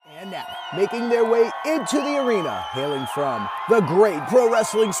And now, making their way into the arena, hailing from the great pro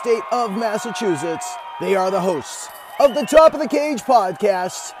wrestling state of Massachusetts, they are the hosts of the Top of the Cage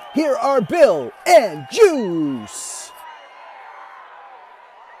podcast. Here are Bill and Juice.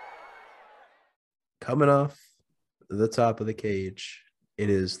 Coming off the Top of the Cage, it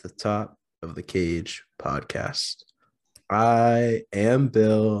is the Top of the Cage podcast. I am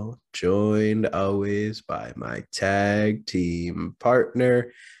Bill, joined always by my tag team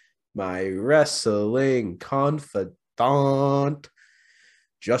partner, my wrestling confidant,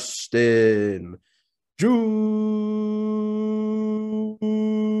 Justin Juice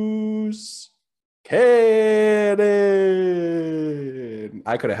Cannon.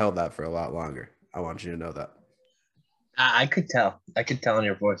 I could have held that for a lot longer. I want you to know that. I could tell. I could tell in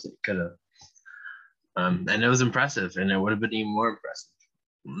your voice it could have. And it was impressive, and it would have been even more impressive.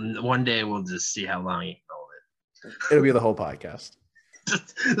 One day we'll just see how long you can hold it. It'll be the whole podcast.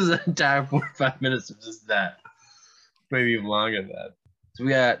 This is an entire 45 minutes of just that. Maybe even longer than that. So we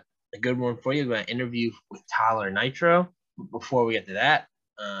got a good one for you. We got an interview with Tyler Nitro. Before we get to that,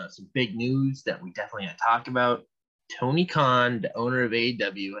 some big news that we definitely got to talk about. Tony Khan, the owner of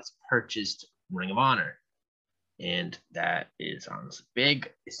AEW, has purchased Ring of Honor. And that is honestly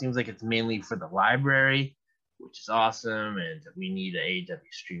big. It seems like it's mainly for the library, which is awesome. And we need an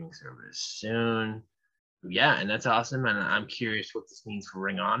AEW streaming service soon. Yeah, and that's awesome. And I'm curious what this means for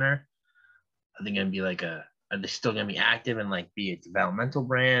Ring of Honor. Are they going to be are they still going to be active and be a developmental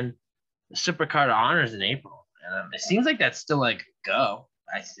brand? The Supercard of Honor is in April. It seems like that's still go.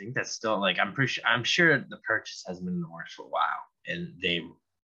 I think that's still I'm sure the purchase has been in the works for a while, and they're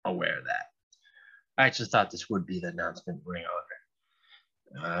aware of that. I just thought this would be the announcement Ring of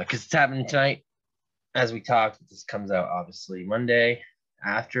Honor. Because it's happening tonight. As we talked, this comes out obviously Monday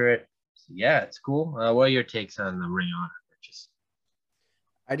after it. So yeah, it's cool. What are your takes on the Ring of Honor purchase?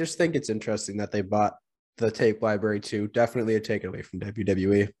 I just think it's interesting that they bought the tape library too. Definitely a takeaway from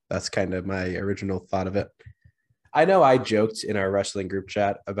WWE. That's kind of my original thought of it. I know I joked in our wrestling group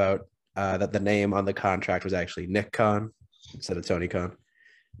chat about that the name on the contract was actually Nick Khan instead of Tony Khan.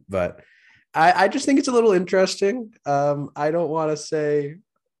 But I just think it's a little interesting. I don't want to say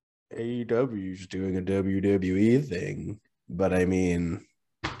AEW's doing a WWE thing, but I mean,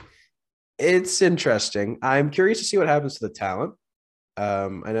 it's interesting. I'm curious to see what happens to the talent.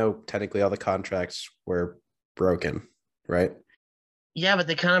 I know technically all the contracts were broken, right? Yeah, but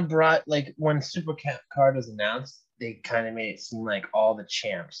they kind of brought, when Supercard was announced, they kind of made it seem like all the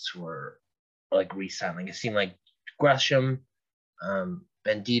champs were, re-signed. It seemed like Gresham,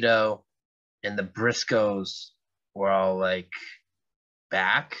 Bandito, and the Briscoes were all,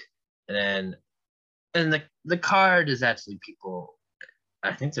 back. And the card is actually people,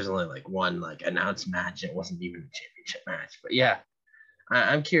 I think there's only, one, announced match. It wasn't even a championship match. But, yeah,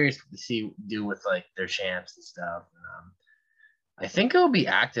 I'm curious to see do with, their champs and stuff. I think it'll be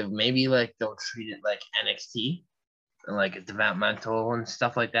active. Maybe they'll treat it like NXT and a developmental and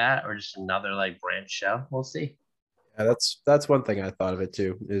stuff like that, or just another branch show. We'll see. Yeah, that's one thing I thought of it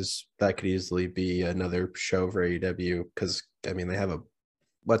too, is that could easily be another show for AEW because I mean they have a,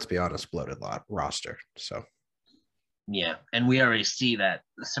 let's be honest, bloated roster. So yeah, and we already see that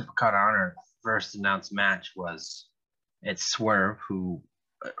the Supercard Honor first announced match was it's Swerve, who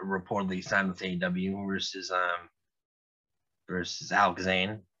reportedly signed with AEW versus Alex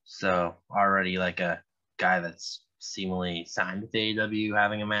Zane. So already a guy that's seemingly signed with AEW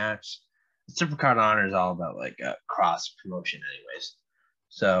having a match. The Supercard Honor is all about a cross promotion anyways.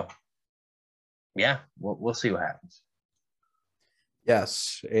 So yeah, we'll see what happens.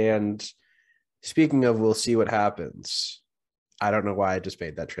 Yes, and speaking of we'll see what happens, I don't know why I just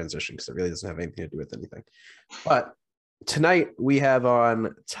made that transition because it really doesn't have anything to do with anything. But tonight we have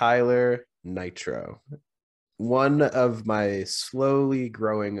on Tyler Nitro, one of my slowly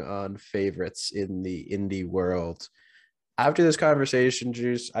growing on favorites in the indie world. After this conversation,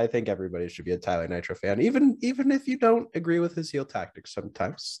 Juice, I think everybody should be a Tyler Nitro fan, even if you don't agree with his heel tactics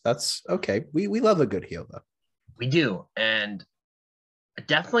sometimes. That's okay. We love a good heel, though. We do, and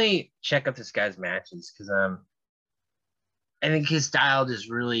definitely check out this guy's matches because I think his style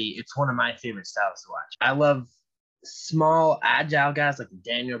it's one of my favorite styles to watch. I love small, agile guys like the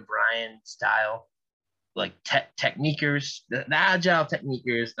Daniel Bryan style, techniquers, the agile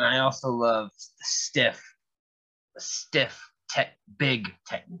techniquers, and I also love the big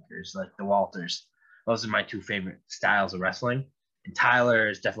techniquers like the Walters. Those are my two favorite styles of wrestling. And Tyler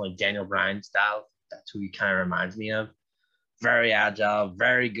is definitely Daniel Bryan style. That's who he kind of reminds me of. Very agile,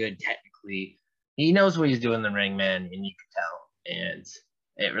 very good technically. He knows what he's doing in the ring, man, and you can tell. And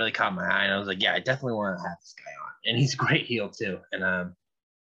it really caught my eye. And I was like, yeah, I definitely want to have this guy on. And he's a great heel too. And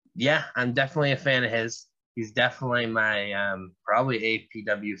Yeah, I'm definitely a fan of his. He's definitely my probably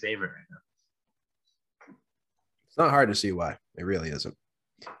APW favorite right now. It's not hard to see why. It really isn't.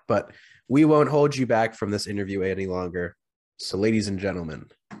 But we won't hold you back from this interview any longer. So, ladies and gentlemen,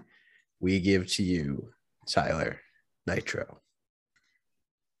 we give to you Tyler Nitro.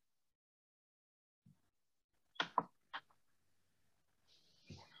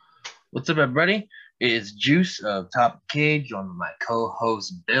 What's up, everybody? It's Juice of Top Cage, joined by my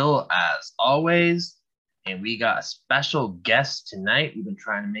co-host Bill, as always. And we got a special guest tonight. We've been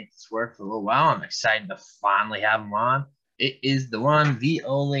trying to make this work for a little while. I'm excited to finally have him on. It is the one, the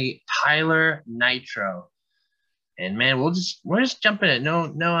only Tyler Nitro. And man, we're just jumping in.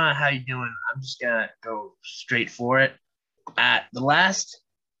 No, how you doing? I'm just gonna go straight for it. At the last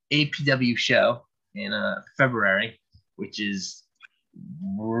APW show in February, which is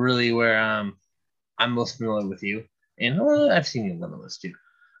really where I'm most familiar with you, and I've seen you on the list too.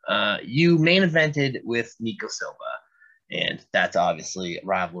 You main evented with Nico Silva, and that's obviously a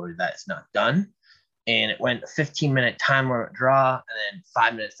rivalry that's not done. And it went a 15-minute time limit draw, and then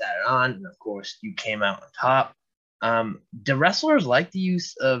 5 minutes added on, and of course you came out on top. Do wrestlers like the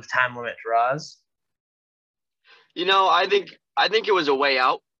use of time limit draws? I think it was a way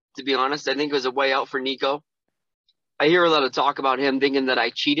out, to be honest. I think it was a way out for Nico. I hear a lot of talk about him thinking that I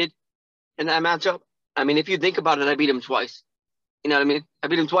cheated in that matchup. I mean, if you think about it, I beat him twice. You know what I mean? I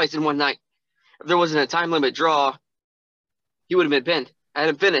beat him twice in one night. If there wasn't a time limit draw, he would have been pinned. I had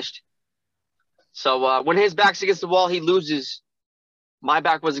him finished. So when his back's against the wall, he loses. My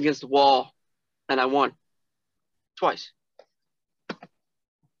back was against the wall, and I won twice.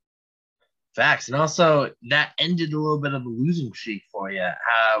 Facts. And also, that ended a little bit of a losing streak for you.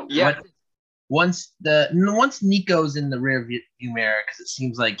 Yeah. Once Nico's in the rear view mirror, because it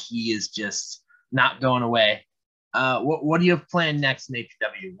seems like he is just not going away. What do you have planned next in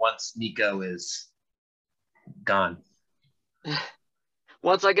APW once Nico is gone?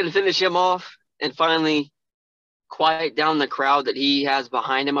 Once I can finish him off and finally quiet down the crowd that he has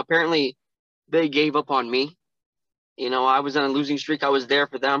behind him. Apparently, they gave up on me. I was on a losing streak. I was there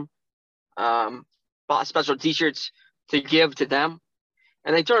for them. Bought special T-shirts to give to them,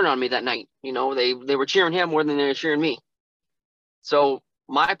 and they turned on me that night. They were cheering him more than they were cheering me. So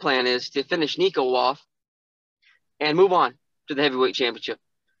my plan is to finish Nico off and move on to the heavyweight championship.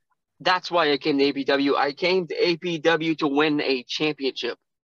 That's why I came to APW. I came to APW to win a championship,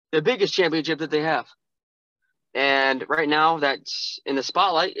 the biggest championship that they have. And right now, that's in the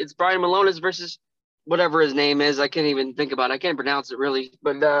spotlight. It's Brian Milonas versus whatever his name is. I can't even think about it. I can't pronounce it really.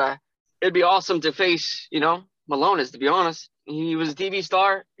 But it'd be awesome to face, Milonas, to be honest. He was a TV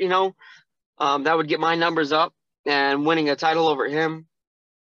star, that would get my numbers up, and winning a title over him,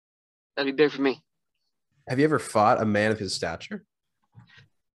 that'd be big for me. Have you ever fought a man of his stature?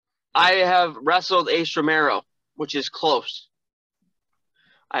 I have wrestled Ace Romero, which is close.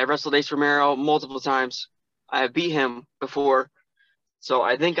 I have wrestled Ace Romero multiple times. I have beat him before. So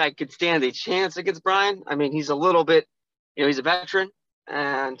I think I could stand a chance against Brian. I mean, he's a little bit, he's a veteran,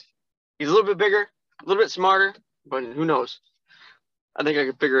 and he's a little bit bigger, a little bit smarter, but who knows? I think I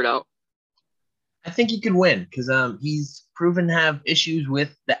could figure it out. I think he could win because he's proven to have issues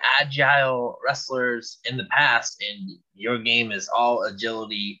with the agile wrestlers in the past, and your game is all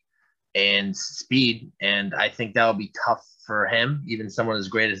agility and speed, and I think that'll be tough for him, even someone as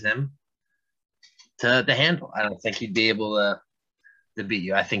great as him, to handle. I don't think he'd be able to beat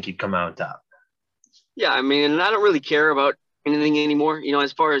you. I think he'd come out on top. Yeah, I mean, and I don't really care about anything anymore.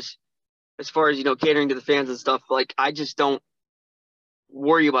 As far as catering to the fans and stuff, like I just don't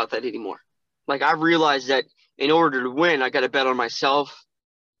worry about that anymore. Like I realized that in order to win, I got to bet on myself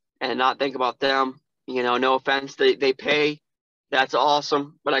and not think about them. No offense, they pay. That's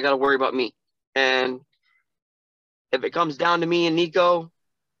awesome, but I got to worry about me. And if it comes down to me and Nico,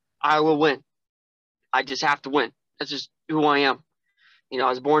 I will win. I just have to win. That's just who I am. I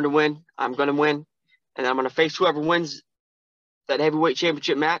was born to win. I'm going to win. And I'm going to face whoever wins that heavyweight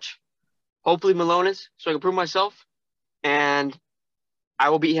championship match. Hopefully Milonas, so I can prove myself. And I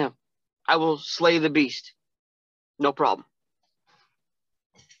will beat him. I will slay the beast. No problem.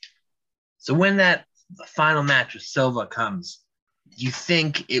 So when that final match with Silva comes, do you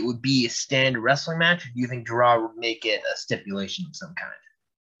think it would be a standard wrestling match, or do you think Gerard would make it a stipulation of some kind?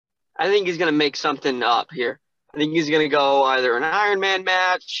 I think he's going to make something up here. I think he's going to go either an Iron Man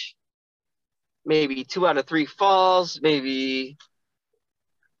match, maybe 2 out of 3 falls, maybe,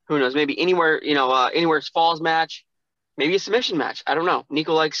 who knows, maybe anywhere it's falls match, maybe a submission match. I don't know.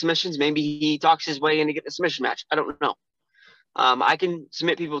 Nico likes submissions. Maybe he talks his way in to get the submission match. I don't know. I can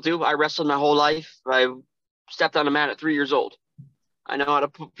submit people too. I wrestled my whole life. I stepped on a mat at 3 years old. I know how to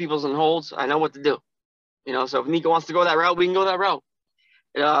put people's in holds. I know what to do. You know, so if Nico wants to go that route, we can go that route.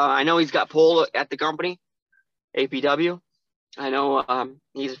 I know he's got pull at the company, APW. I know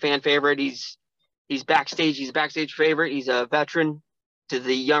he's a fan favorite. He's backstage. He's a backstage favorite. He's a veteran to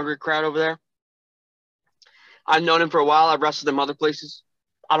the younger crowd over there. I've known him for a while. I've wrestled him other places.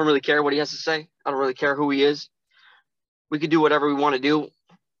 I don't really care what he has to say. I don't really care who he is. We can do whatever we want to do.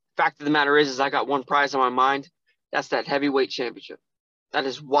 Fact of the matter is I got one prize on my mind. That's that heavyweight championship. That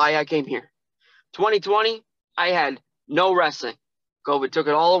is why I came here. 2020, I had no wrestling. COVID took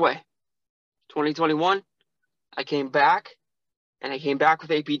it all away. 2021, I came back, and I came back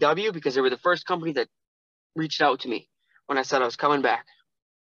with APW because they were the first company that reached out to me when I said I was coming back.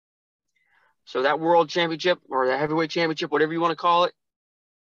 So that world championship or the heavyweight championship, whatever you want to call it,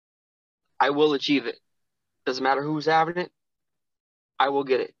 I will achieve it. Doesn't matter who's having it, I will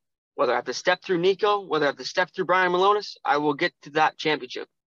get it. Whether I have to step through Nico, whether I have to step through Brian Malonis, I will get to that championship.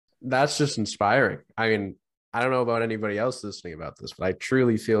 That's just inspiring. I mean, I don't know about anybody else listening about this, but I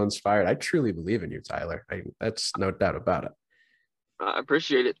truly feel inspired. I truly believe in you, Tyler. That's no doubt about it. I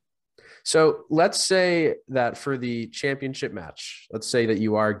appreciate it. So let's say that for the championship match, let's say that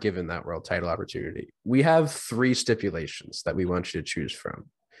you are given that world title opportunity. We have 3 stipulations that we want you to choose from.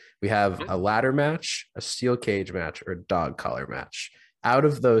 We have a ladder match, a steel cage match, or a dog collar match. Out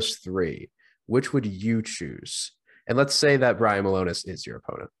of those 3, which would you choose? And let's say that Brian Malonis is your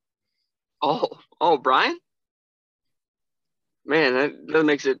opponent. Oh, Brian? Man, that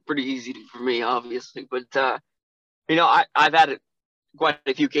makes it pretty easy for me, obviously. But, I've had quite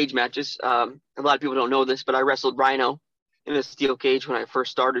a few cage matches. A lot of people don't know this, but I wrestled Rhino in a steel cage when I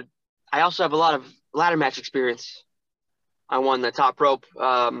first started. I also have a lot of ladder match experience. I won the top rope,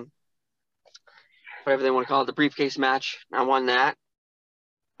 whatever they want to call it, the briefcase match. I won that.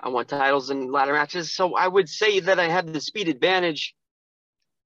 I won titles in ladder matches. So I would say that I have the speed advantage.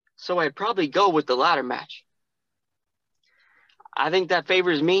 So I'd probably go with the ladder match. I think that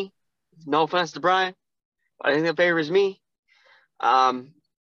favors me. No offense to Brian, but I think that favors me. I've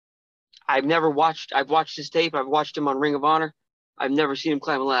watched his tape. I've watched him on Ring of Honor. I've never seen him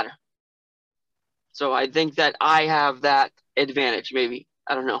climb a ladder. So I think that I have that advantage, maybe.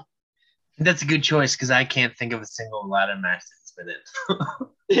 I don't know. That's a good choice because I can't think of a single ladder match that's been in.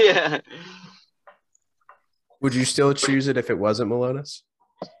 Yeah. Would you still choose it if it wasn't Malonis?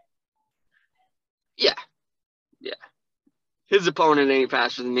 Yeah. His opponent ain't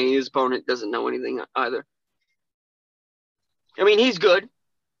faster than me. His opponent doesn't know anything either. I mean, he's good.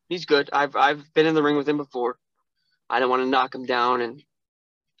 He's good. I've been in the ring with him before. I don't want to knock him down and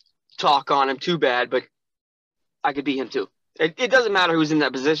talk on him too bad, but I could beat him too. It doesn't matter who's in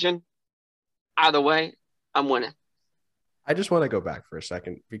that position. Either way, I'm winning. I just want to go back for a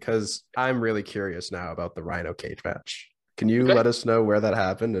second because I'm really curious now about the Rhino cage match. Can you let us know where that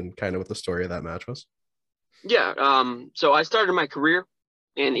happened and kind of what the story of that match was? Yeah. So I started my career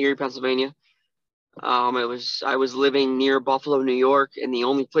in Erie, Pennsylvania. I was living near Buffalo, New York, and the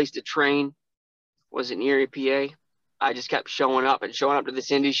only place to train was in Erie, PA. I just kept showing up to this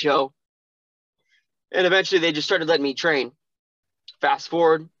indie show. And eventually they just started letting me train. Fast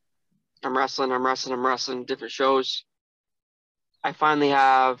forward, I'm wrestling, different shows. I finally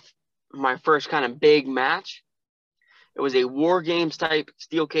have my first kind of big match. It was a War Games type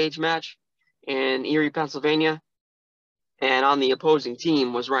steel cage match in Erie, Pennsylvania. And on the opposing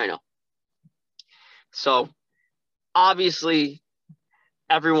team was Rhino. So obviously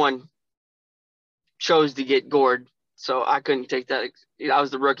everyone chose to get gored. So I couldn't take that. I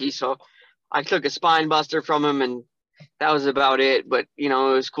was the rookie. So I took a spine buster from him and that was about it. But, it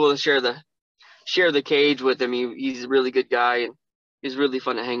was cool to share the cage with him. He's a really good guy and he's really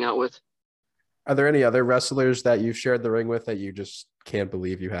fun to hang out with. Are there any other wrestlers that you've shared the ring with that you just can't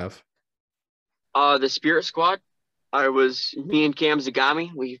believe you have? The Spirit Squad. Me and Cam Zagami.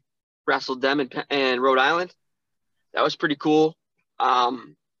 We wrestled them in Rhode Island. That was pretty cool. I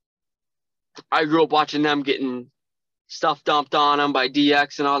grew up watching them getting stuff dumped on them by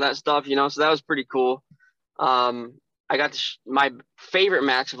DX and all that stuff, so that was pretty cool. I got my favorite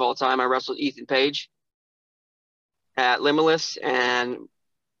match of all time. I wrestled Ethan Page at Limitless, and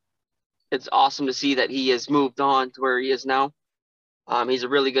it's awesome to see that he has moved on to where he is now. He's a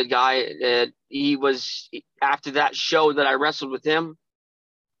really good guy. After that show that I wrestled with him,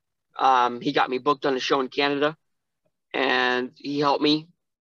 he got me booked on a show in Canada, and he helped me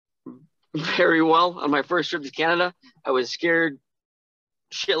very well on my first trip to Canada. I was scared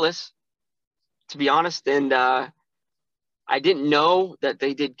shitless, to be honest, and I didn't know that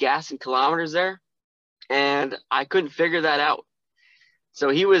they did gas and kilometers there, and I couldn't figure that out. So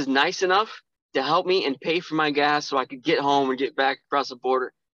he was nice enough to help me and pay for my gas so I could get home and get back across the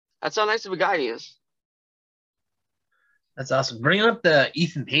border. That's how nice of a guy he is. That's awesome. Bringing up the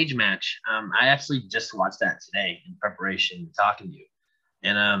Ethan Page match, I actually just watched that today in preparation to talking to you.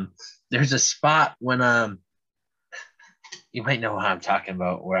 And there's a spot when you might know what I'm talking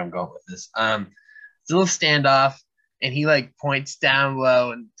about, where I'm going with this. It's a little standoff, and he like points down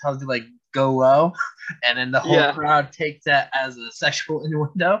low and tells you like go low, and then the whole crowd takes that as a sexual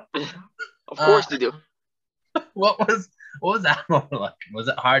innuendo. Of course they do. What was that moment like? Was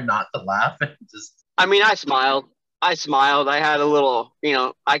it hard not to laugh? I mean, I smiled. I had a little,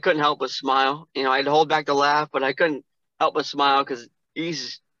 I couldn't help but smile. I'd hold back the laugh, but I couldn't help but smile because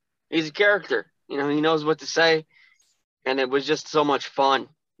he's a character. He knows what to say, and it was just so much fun.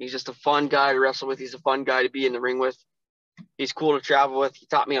 He's just a fun guy to wrestle with. He's a fun guy to be in the ring with. He's cool to travel with. He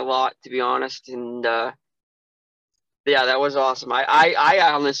taught me a lot, to be honest. And yeah, that was awesome. I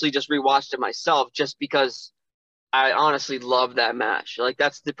honestly just rewatched it myself just because I honestly love that match. Like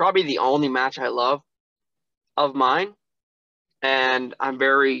that's probably the only match I love of mine, and I'm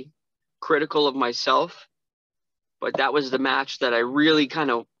very critical of myself, but that was the match that I really kind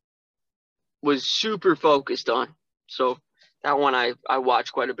of was super focused on. So that one I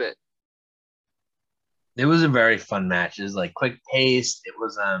watched quite a bit. It was a very fun match. It was like quick paced. It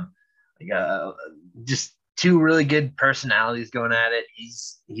was just two really good personalities going at it.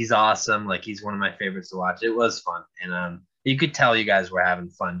 He's awesome. Like he's one of my favorites to watch. It was fun, and you could tell you guys were having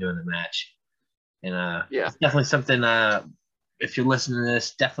fun doing the match. And it's definitely something. If you're listening to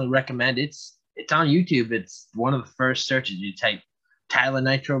this, definitely recommend. It's on YouTube. It's one of the first searches. You type Tyler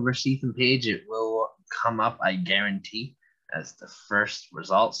Nitro versus Ethan Page, it will come up, I guarantee, as the first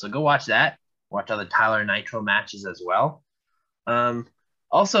result. So go watch that. Watch other Tyler Nitro matches as well.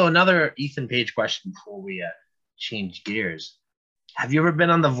 Also, another Ethan Page question before we change gears. Have you ever been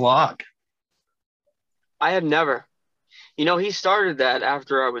on the vlog? I have never. He started that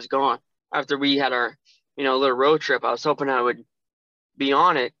after I was gone. After we had our, little road trip, I was hoping I would be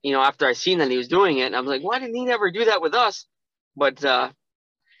on it, after I seen that he was doing it. And I was like, why didn't he never do that with us? But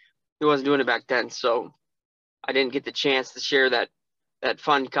he wasn't doing it back then. So I didn't get the chance to share that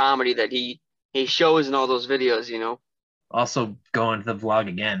fun comedy that he shows in all those videos, Also, going to the vlog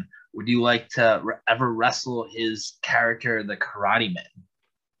again, would you like to ever wrestle his character, the Karate Man?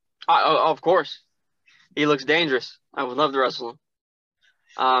 Of course. He looks dangerous. I would love to wrestle him.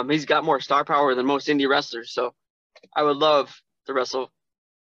 He's got more star power than most indie wrestlers, so I would love to wrestle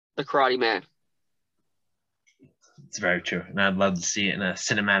the Karate Man. It's very true, and I'd love to see it in a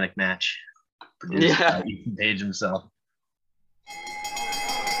cinematic match produced by Ethan Page himself.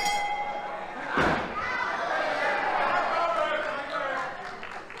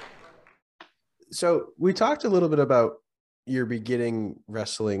 So we talked a little bit about your beginning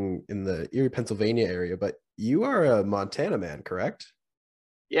wrestling in the Erie, Pennsylvania area, but you are a Montana man, correct?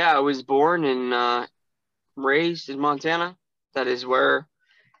 Yeah, I was born and raised in Montana. That is where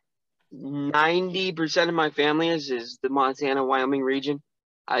 90% of my family is the Montana, Wyoming region.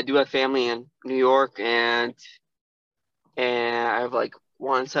 I do have family in New York, and I have like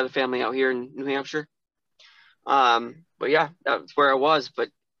one set of family out here in New Hampshire. But yeah, that's where I was. But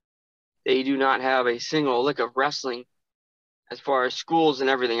they do not have a single lick of wrestling as far as schools and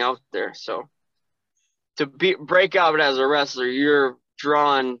everything out there. So to break out as a wrestler, you're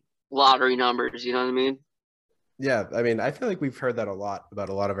drawing lottery numbers. You know what I mean? Yeah, I mean, I feel like we've heard that a lot about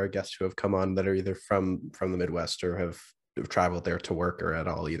a lot of our guests who have come on that are either from the Midwest or have traveled there to work or at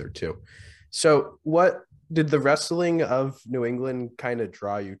all either too. So what did the wrestling of New England kind of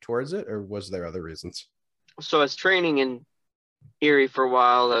draw you towards it, or was there other reasons? So I was training in Erie for a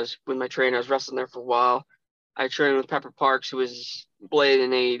while. I was with my trainer. I was wrestling there for a while. I trained with Pepper Parks, who was Blade in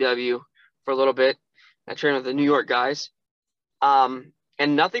AEW for a little bit. I trained with the New York guys. And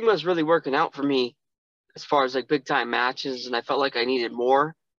nothing was really working out for me as far as like big time matches. And I felt like I needed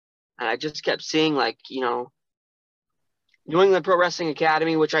more. And I just kept seeing like, New England Pro Wrestling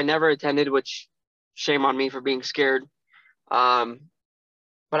Academy, which I never attended, which shame on me for being scared. But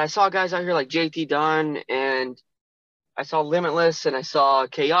I saw guys out here like JT Dunn, and I saw Limitless, and I saw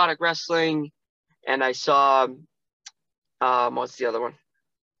Chaotic Wrestling, and I saw what's the other one?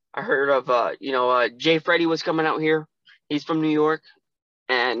 I heard of Jay Freddy was coming out here. He's from New York,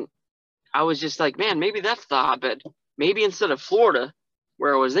 and I was just like, man, maybe that's the hotbed. Maybe instead of Florida,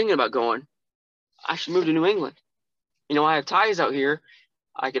 where I was thinking about going, I should move to New England. I have ties out here.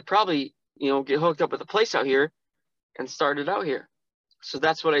 I could probably, get hooked up with a place out here and start it out here. So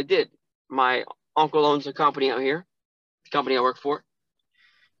that's what I did. My uncle owns a company out here, the company I work for.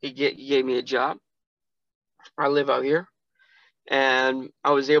 He gave me a job. I live out here. And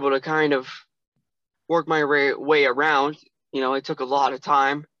I was able to kind of work my way around. You know, it took a lot of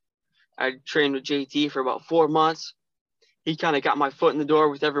time. I trained with JT for about 4 months. He kind of got my foot in the door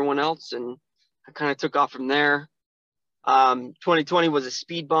with everyone else, and I kind of took off from there. 2020 was a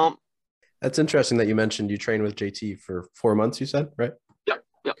speed bump. That's interesting that you mentioned you trained with JT for 4 months, you said, right? Yep.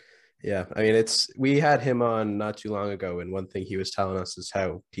 Yeah. I mean, we had him on not too long ago, and one thing he was telling us is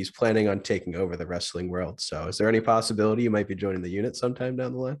how he's planning on taking over the wrestling world. So is there any possibility you might be joining the unit sometime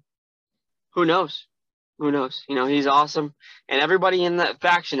down the line? Who knows? You know, he's awesome. And everybody in that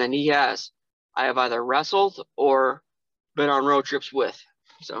faction that he has, I have either wrestled or been on road trips with.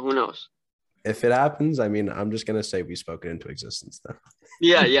 So who knows? If it happens, I mean, I'm just going to say we've spoken into existence then.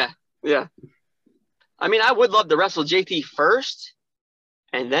 Yeah. I mean, I would love to wrestle JT first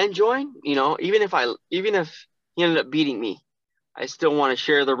and then join. You know, even if he ended up beating me, I still want to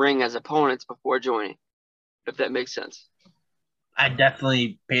share the ring as opponents before joining, if that makes sense. I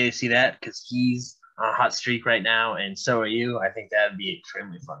definitely pay to see that because he's on a hot streak right now, and so are you. I think that would be an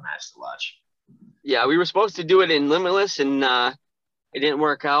extremely fun match to watch. Yeah, we were supposed to do it in Limitless, and it didn't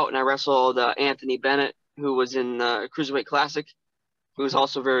work out. And I wrestled Anthony Bennett, who was in the Cruiserweight Classic, who was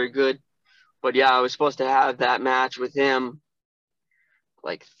also very good. But yeah, I was supposed to have that match with him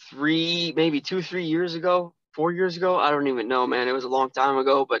like 3 years ago, 4 years ago. I don't even know, man. It was a long time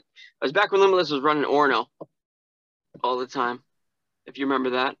ago, but it was back when Limitless was running Orno all the time, if you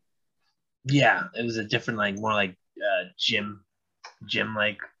remember that. Yeah, it was a different, like more like gym,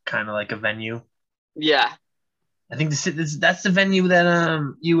 like kind of like a venue. Yeah. I think that's the venue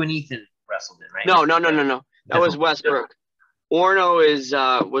that you and Ethan wrestled in, right? No. That was Westbrook. Orno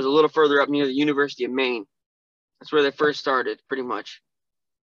was a little further up near the University of Maine. That's where they first started, pretty much.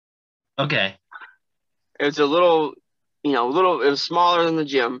 Okay. It was a little, it was smaller than the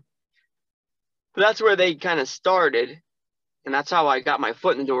gym. But that's where they kind of started. And that's how I got my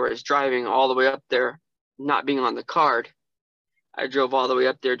foot in the door, is driving all the way up there, not being on the card. I drove all the way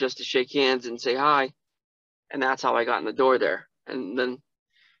up there just to shake hands and say hi. And that's how I got in the door there. And then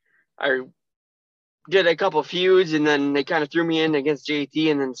I did a couple feuds, and then they kind of threw me in against JT,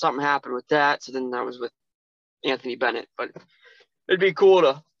 and then something happened with that. So then I was with Anthony Bennett. But it'd be cool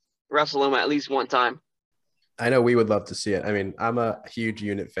to wrestle him at least one time. I know we would love to see it. I mean, I'm a huge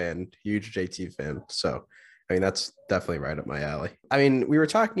unit fan, huge JT fan. So, I mean, that's definitely right up my alley. I mean, we were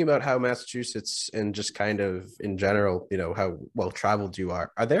talking about how Massachusetts and just kind of in general, how well traveled you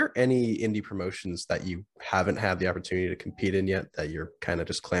are. Are there any indie promotions that you haven't had the opportunity to compete in yet that you're kind of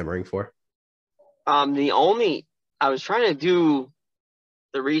just clamoring for? I was trying to do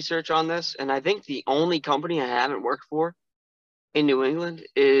the research on this, and I think the only company I haven't worked for in New England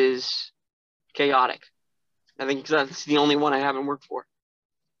is Chaotic. I think that's the only one I haven't worked for.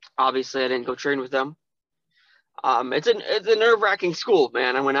 Obviously, I didn't go train with them. It's a nerve-wracking school,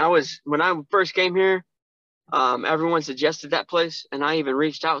 man. And when I first came here, everyone suggested that place, and I even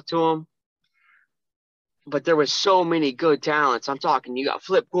reached out to them. But there was so many good talents. I'm talking, you got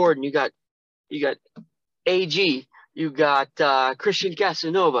Flip Gordon, you got AG, you got Christian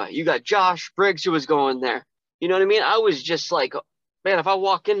Casanova, you got Josh Briggs who was going there. You know what I mean? I was just like, man, if I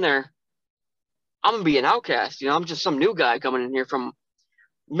walk in there, I'm gonna be an outcast. I'm just some new guy coming in here from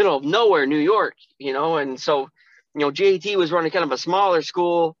middle of nowhere, New York. And so, JT was running kind of a smaller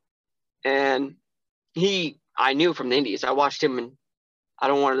school, and I knew from the Indies. I watched him, and I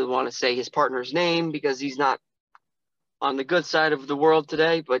don't want to say his partner's name because he's not on the good side of the world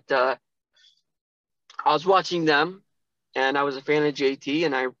today, but I was watching them, and I was a fan of JT,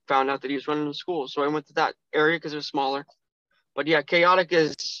 and I found out that he was running a school. So I went to that area because it was smaller. But yeah, Chaotic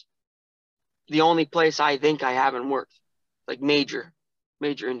is the only place I think I haven't worked, like major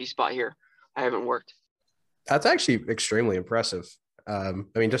indie spot here. I haven't worked. That's actually extremely impressive. I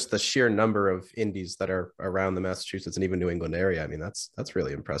mean, just the sheer number of indies that are around the Massachusetts and even New England area. I mean, that's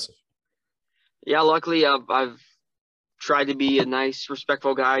really impressive. Yeah, luckily I've tried to be a nice,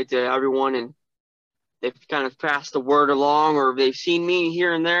 respectful guy to everyone, and they've kind of passed the word along, or they've seen me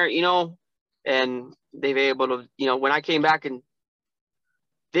here and there, and they've able to, when I came back in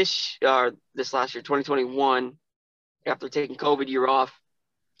this last year, 2021, after taking COVID year off,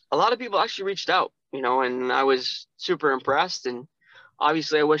 a lot of people actually reached out, and I was super impressed. And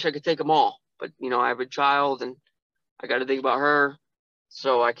obviously I wish I could take them all, but I have a child and I got to think about her.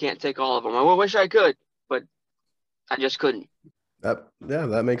 So I can't take all of them. I wish I could, but I just couldn't.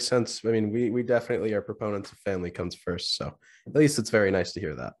 That makes sense. I mean, we definitely are proponents of family comes first. So at least it's very nice to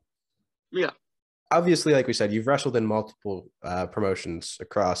hear that. Yeah. Obviously, like we said, you've wrestled in multiple promotions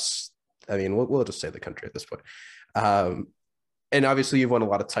across, I mean, we'll just say the country at this point. And obviously you've won a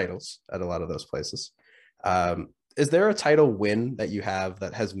lot of titles at a lot of those places. Is there a title win that you have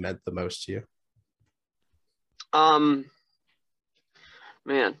that has meant the most to you? Um,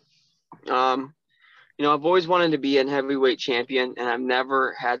 man, I've always wanted to be a heavyweight champion, and I've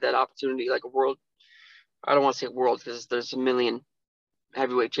never had that opportunity, like a world. I don't want to say world because there's a million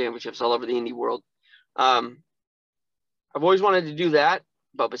heavyweight championships all over the indie world. I've always wanted to do that,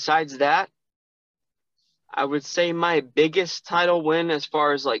 but besides that, I would say my biggest title win as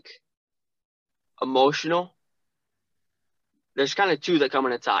far as like emotional, there's kind of two that come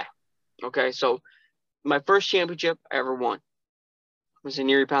in a tie. Okay, so my first championship I ever won was in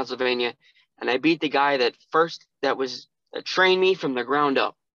Erie, Pennsylvania, and I beat the guy that trained me from the ground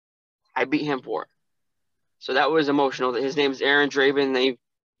up. I beat him for it. So that was emotional. His name is Aaron Draven.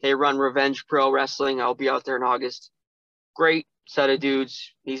 They run Revenge Pro Wrestling. I'll be out there in August. Great set of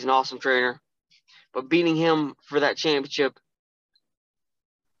dudes. He's an awesome trainer. But beating him for that championship,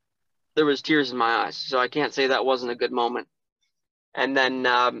 there was tears in my eyes. So I can't say that wasn't a good moment. And then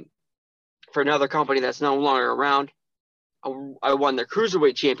for another company that's no longer around, I won the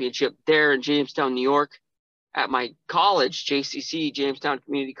Cruiserweight Championship there in Jamestown, New York, at my college, JCC, Jamestown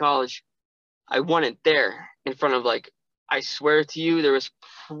Community College. I won it there in front of, like, I swear to you, there was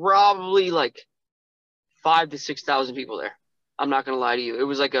probably like 5,000 to 6,000 people there. I'm not going to lie to you. It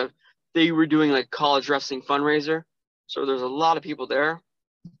was like they were doing like college wrestling fundraiser. So there's a lot of people there.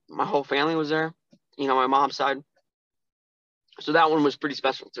 My whole family was there, my mom's side. So that one was pretty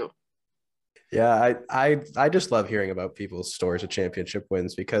special too. Yeah, I just love hearing about people's stories of championship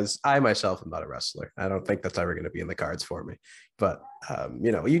wins because I myself am not a wrestler. I don't think that's ever going to be in the cards for me. But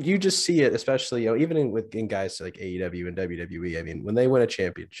you just see it, especially even in guys like AEW and WWE. I mean, when they win a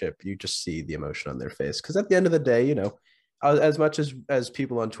championship, you just see the emotion on their face. Because at the end of the day, as much as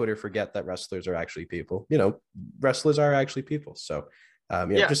people on Twitter forget that wrestlers are actually people, wrestlers are actually people. So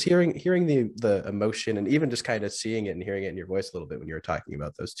just hearing the emotion and even just kind of seeing it and hearing it in your voice a little bit when you were talking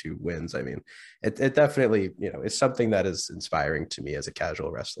about those two wins. I mean, it definitely, it's something that is inspiring to me as a casual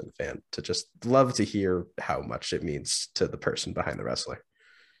wrestling fan to just love to hear how much it means to the person behind the wrestler.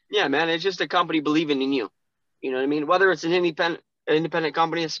 Yeah, man. It's just a company believing in you. You know what I mean? Whether it's an independent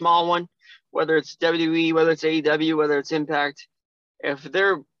company, a small one, whether it's WWE, whether it's AEW, whether it's Impact, if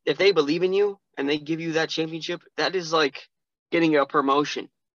they believe in you and they give you that championship, that is like getting a promotion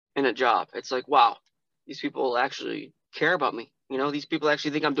in a job. It's like, wow, these people actually care about me. These people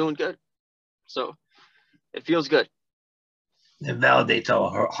actually think I'm doing good. So it feels good. It validates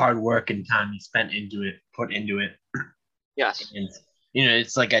all hard work and time you put into it. Yes. And,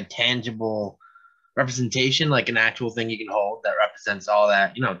 it's like a tangible representation, like an actual thing you can hold that represents all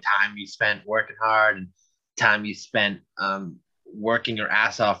that, time you spent working hard and time you spent working your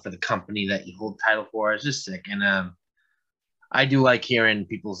ass off for the company that you hold title for. It's just sick. And I do like hearing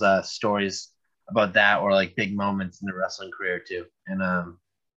people's stories about that or like big moments in their wrestling career too. And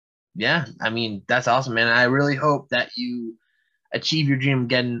yeah, I mean, that's awesome, man. I really hope that you achieve your dream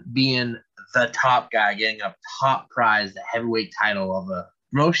being the top guy, getting a top prize, the heavyweight title of a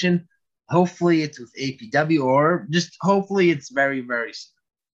promotion. Hopefully it's with APW or just hopefully it's very, very soon.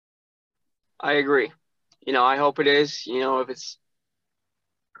 I agree. I hope it is.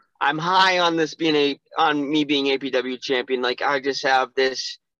 I'm high on this on me being APW champion. Like, I just have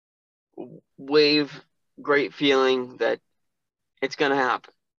this great feeling that it's going to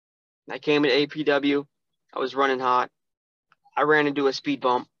happen. I came at APW. I was running hot. I ran into a speed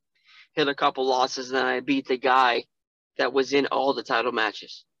bump, hit a couple losses, and then I beat the guy that was in all the title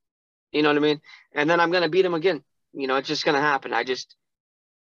matches. You know what I mean? And then I'm going to beat him again. It's just going to happen. I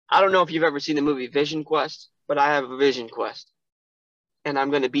don't know if you've ever seen the movie Vision Quest, but I have a Vision Quest. And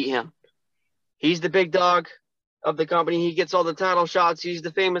I'm going to beat him. He's the big dog of the company. He gets all the title shots. He's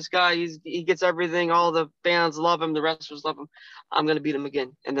the famous guy. He gets everything. All the fans love him. The wrestlers love him. I'm going to beat him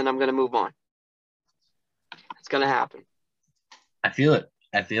again, and then I'm going to move on. It's going to happen. I feel it.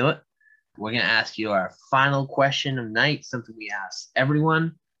 We're going to ask you our final question of night, something we ask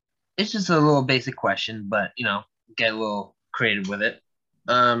everyone. It's just a little basic question, but, get a little creative with it.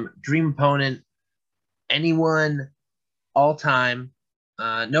 Dream opponent, anyone, all time.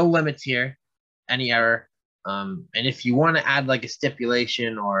 No limits here, any error. And if you want to add like a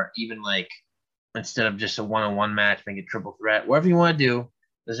stipulation or even like instead of just a one-on-one match, make it triple threat, whatever you want to do,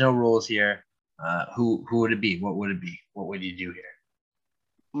 there's no rules here. Who would it be? What would it be? What would you do here?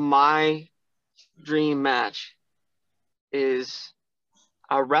 My dream match is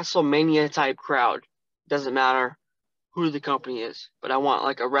a WrestleMania type crowd. Doesn't matter who the company is, but I want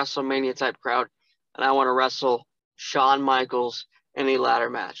like a WrestleMania type crowd, and I want to wrestle Shawn Michaels in a ladder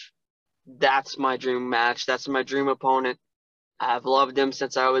match. That's my dream match. That's my dream opponent. I've loved him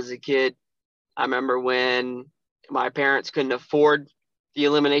since I was a kid. I remember when my parents couldn't afford the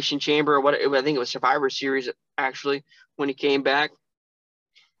Elimination Chamber, or what I think it was Survivor Series actually, when he came back.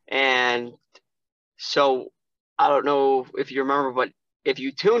 And so I don't know if you remember, but if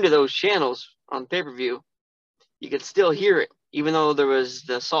you tune to those channels on pay-per-view, you could still hear it. Even though there was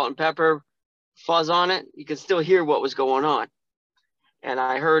the salt and pepper fuzz on it, you could still hear what was going on. And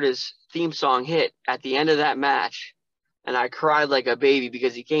I heard his theme song hit at the end of that match, and I cried like a baby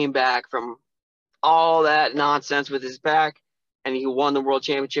because he came back from all that nonsense with his back, and he won the world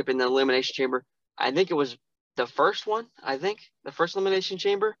championship in the Elimination Chamber. I think it was the first one, the first Elimination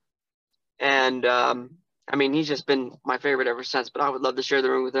Chamber. And, I mean, he's just been my favorite ever since, but I would love to share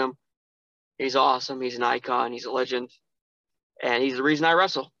the ring with him. He's awesome. He's an icon. He's a legend. And he's the reason I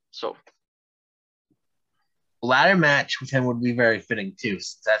wrestle. So ladder match with him would be very fitting too,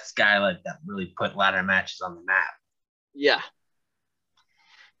 since that's a guy like that really put ladder matches on the map. yeah.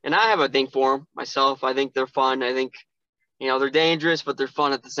 And I have a thing for them myself. I think they're fun. I think, they're dangerous, but they're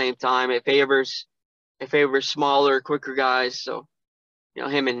fun at the same time. It favors smaller, quicker guys. So,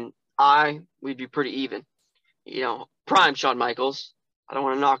 him and we'd be pretty even. Prime Shawn Michaels. I don't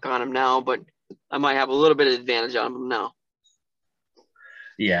want to knock on him now, but I might have a little bit of advantage on him now.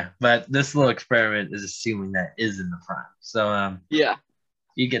 Yeah, but this little experiment is assuming that is in the prime. So yeah,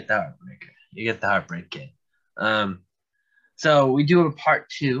 you get the heartbreaker. You get the heartbreak kid. So we do have a part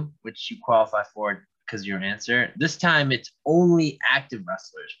 2, which you qualify for because of your answer. This time it's only active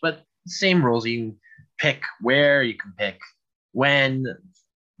wrestlers, but same rules. You can pick where, you can pick when,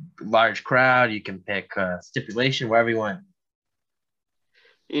 large crowd, you can pick stipulation, wherever you want.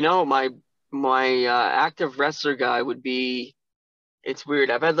 My active wrestler guy would be. It's weird.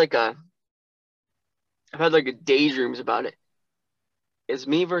 I've had like a daydreams about it. It's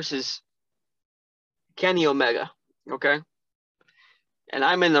me versus Kenny Omega, okay? And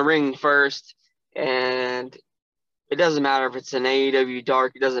I'm in the ring first, and it doesn't matter if it's an AEW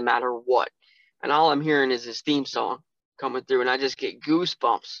Dark, it doesn't matter what. And all I'm hearing is his theme song coming through, and I just get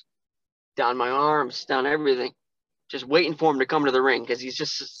goosebumps down my arms, down everything, just waiting for him to come to the ring because he's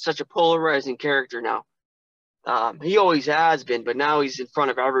just such a polarizing character now. He always has been, but now he's in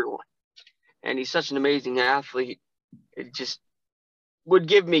front of everyone. And he's such an amazing athlete. It just would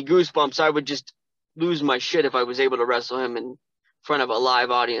give me goosebumps. I would just lose my shit if I was able to wrestle him in front of a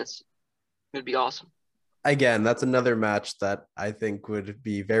live audience. It'd be awesome. Again, that's another match that I think would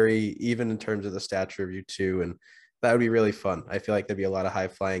be very even in terms of the stature of you two, and that would be really fun. I feel like there'd be a lot of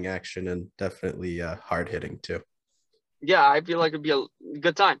high-flying action and definitely hard-hitting too. Yeah, I feel like it'd be a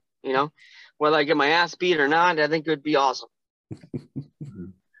good time, Whether I get my ass beat or not, I think it would be awesome.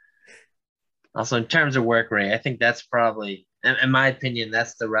 Also, in terms of work rate, I think that's probably, in my opinion,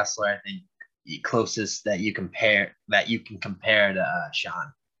 that's the wrestler I think closest that you can compare to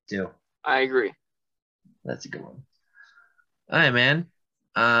Shawn too. I agree. That's a good one. All right, man.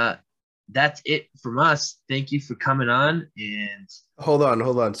 That's it from us. Thank you for coming on. And hold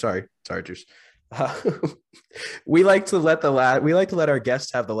on. Sorry, Juice. We like to let our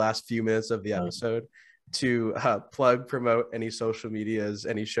guests have the last few minutes of the episode to promote any social medias,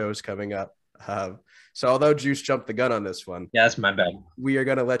 any shows coming up. So although Juice jumped the gun on this one, yeah, that's my bad. We are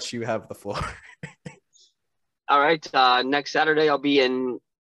gonna let you have the floor. All right. Next Saturday I'll be in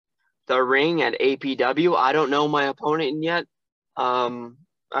the ring at APW. I don't know my opponent yet.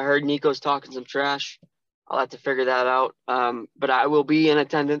 I heard Nico's talking some trash. I'll have to figure that out. But I will be in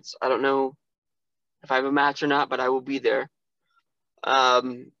attendance. I don't know if I have a match or not, but I will be there.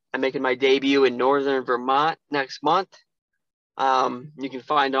 I'm making my debut in Northern Vermont next month. You can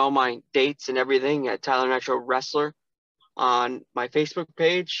find all my dates and everything at Tyler Nitro Wrestler on my Facebook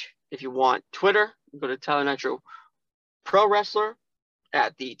page. If you want Twitter, go to Tyler Nitro Pro Wrestler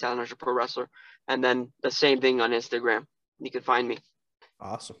at the Tyler Nitro Pro Wrestler, and then the same thing on Instagram. You can find me.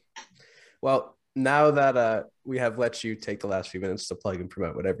 Awesome. Well, now that we have let you take the last few minutes to plug and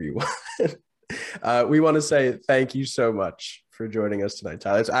promote whatever you want, we want to say thank you so much for joining us tonight,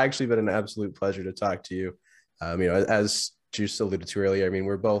 Tyler. It's actually been an absolute pleasure to talk to you. As Juice alluded to earlier,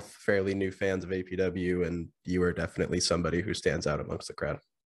 we're both fairly new fans of APW, and you are definitely somebody who stands out amongst the crowd.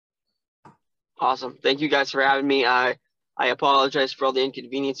 Awesome. Thank you guys for having me. I apologize for all the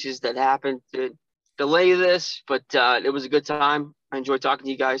inconveniences that happened to delay this, but it was a good time. I enjoyed talking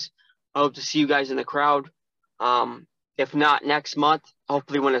to you guys. I hope to see you guys in the crowd. If not next month,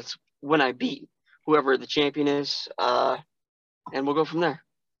 hopefully when I beat whoever the champion is, and we'll go from there.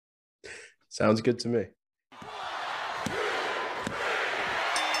 Sounds good to me.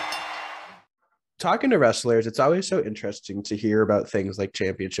 Talking to wrestlers, it's always so interesting to hear about things like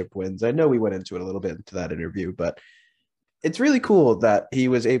championship wins. I know we went into it a little bit into that interview, but it's really cool that he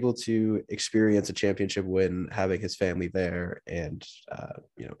was able to experience a championship win, having his family there, and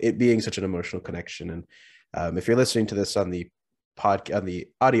it being such an emotional connection. And if you're listening to this on the on the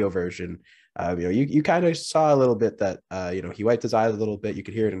audio version, you kind of saw a little bit that he wiped his eyes a little bit. You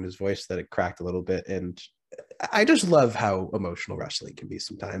could hear it in his voice that it cracked a little bit, and I just love how emotional wrestling can be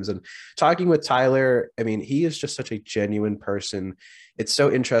sometimes. And talking with Tyler, I mean, he is just such a genuine person. It's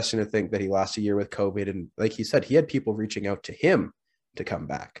so interesting to think that he lost a year with COVID. And like he said, he had people reaching out to him to come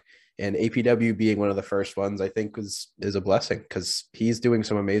back. And APW being one of the first ones, I think is a blessing, because he's doing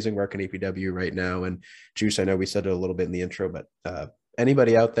some amazing work in APW right now. And Juice, I know we said it a little bit in the intro, but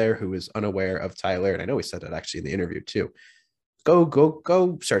anybody out there who is unaware of Tyler, and I know we said it actually in the interview too,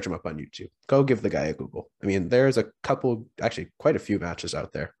 go search him up on YouTube. Go give the guy a Google. I mean, there's a couple, actually quite a few matches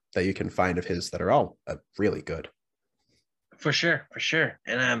out there that you can find of his that are all really good. For sure.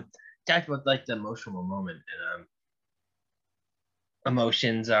 And talked about like the emotional moment, and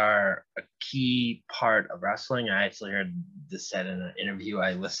emotions are a key part of wrestling. I actually heard this said in an interview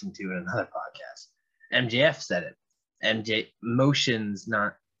I listened to in another podcast. MJF said it. Emotions,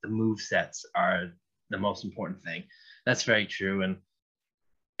 not the move sets, are the most important thing. That's very true. And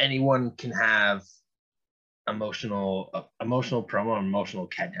anyone can have emotional promo, emotional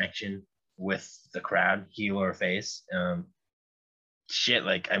connection with the crowd, heel or face. I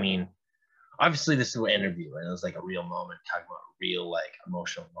mean, obviously this is an interview and it was like a real moment, talking about a real like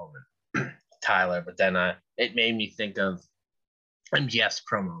emotional moment, Tyler. But then it made me think of MGF's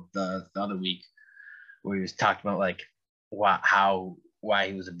promo the other week, where he was talking about like why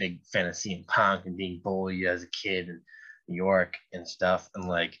he was a big fan of CM Punk and being bullied as a kid in New York and stuff, and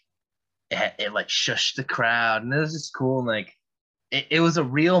like it like shushed the crowd, and it was just cool. And like it was a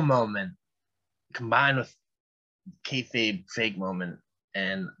real moment combined with kayfabe fake moment,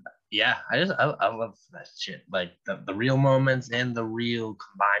 and yeah, I love that shit. Like the real moments and the real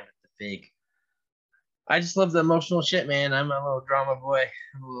combined with the fake. I just love the emotional shit, man. I'm a little drama boy.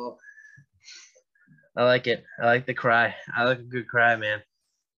 I like it. I like the cry. I like a good cry, man.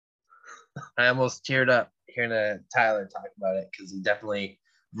 I almost teared up hearing Tyler talk about it, because he's definitely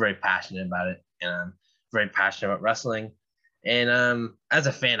very passionate about it, and I'm very passionate about wrestling. And as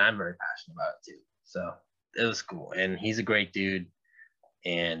a fan, I'm very passionate about it too. So it was cool, and he's a great dude.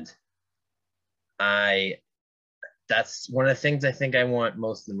 And that's one of the things I think I want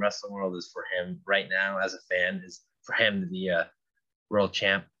most in the wrestling world is for him right now as a fan, is for him to be a world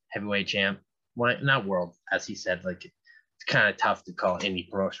champ, heavyweight champ. Well, not world, as he said, like it's kind of tough to call any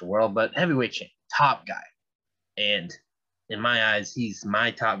promotion world, but heavyweight champ, top guy. And in my eyes, he's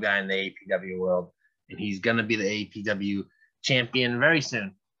my top guy in the APW world, and he's going to be the APW champion very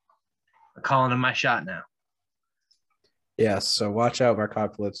soon. I'm calling him my shot now. Yeah, so watch out,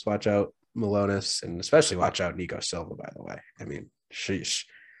 Markopolis, watch out, Malonis, and especially watch out Nico Silva, by the way. I mean, sheesh.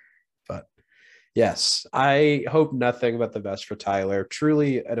 But yes, I hope nothing but the best for Tyler.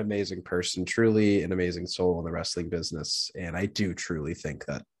 Truly an amazing person, truly an amazing soul in the wrestling business. And I do truly think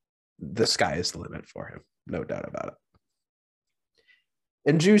that the sky is the limit for him. No doubt about it.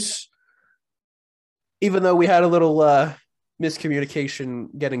 And Juice, even though we had a little miscommunication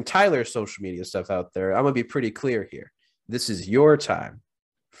getting Tyler's social media stuff out there, I'm going to be pretty clear here. This is your time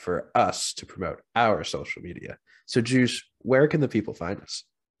for us to promote our social media. So, Juice, where can the people find us?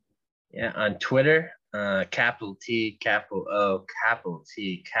 Yeah, on Twitter, capital T, capital O, capital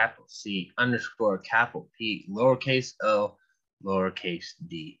T, capital C, underscore capital P, lowercase o, lowercase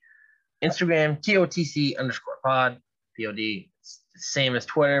d. Instagram, TOTC underscore pod, POD. It's the same as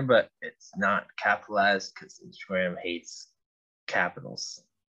Twitter, but it's not capitalized because Instagram hates capitals.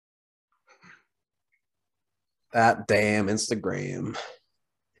 That damn Instagram.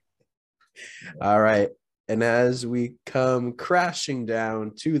 All right. And as we come crashing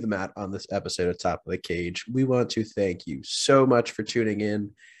down to the mat on this episode of Top of the Cage, we want to thank you so much for tuning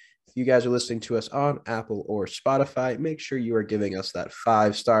in. If you guys are listening to us on Apple or Spotify, make sure you are giving us that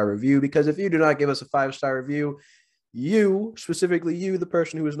 5-star review, because if you do not give us a 5-star review, you, specifically you, the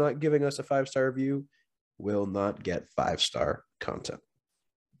person who is not giving us a 5-star review, will not get 5-star content.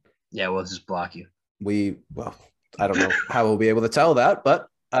 Yeah, we'll just block you. Well, I don't know how we'll be able to tell that, but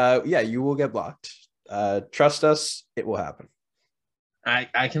yeah, you will get blocked. Trust us, it will happen.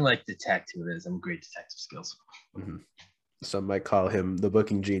 I can like detect who it is. I'm great detective skills. Mm-hmm. Some might call him the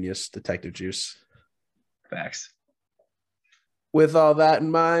booking genius, Detective Juice. Facts. With all that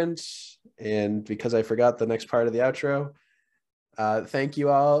in mind, and because I forgot the next part of the outro, thank you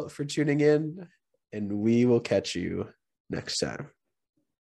all for tuning in, and we will catch you next time.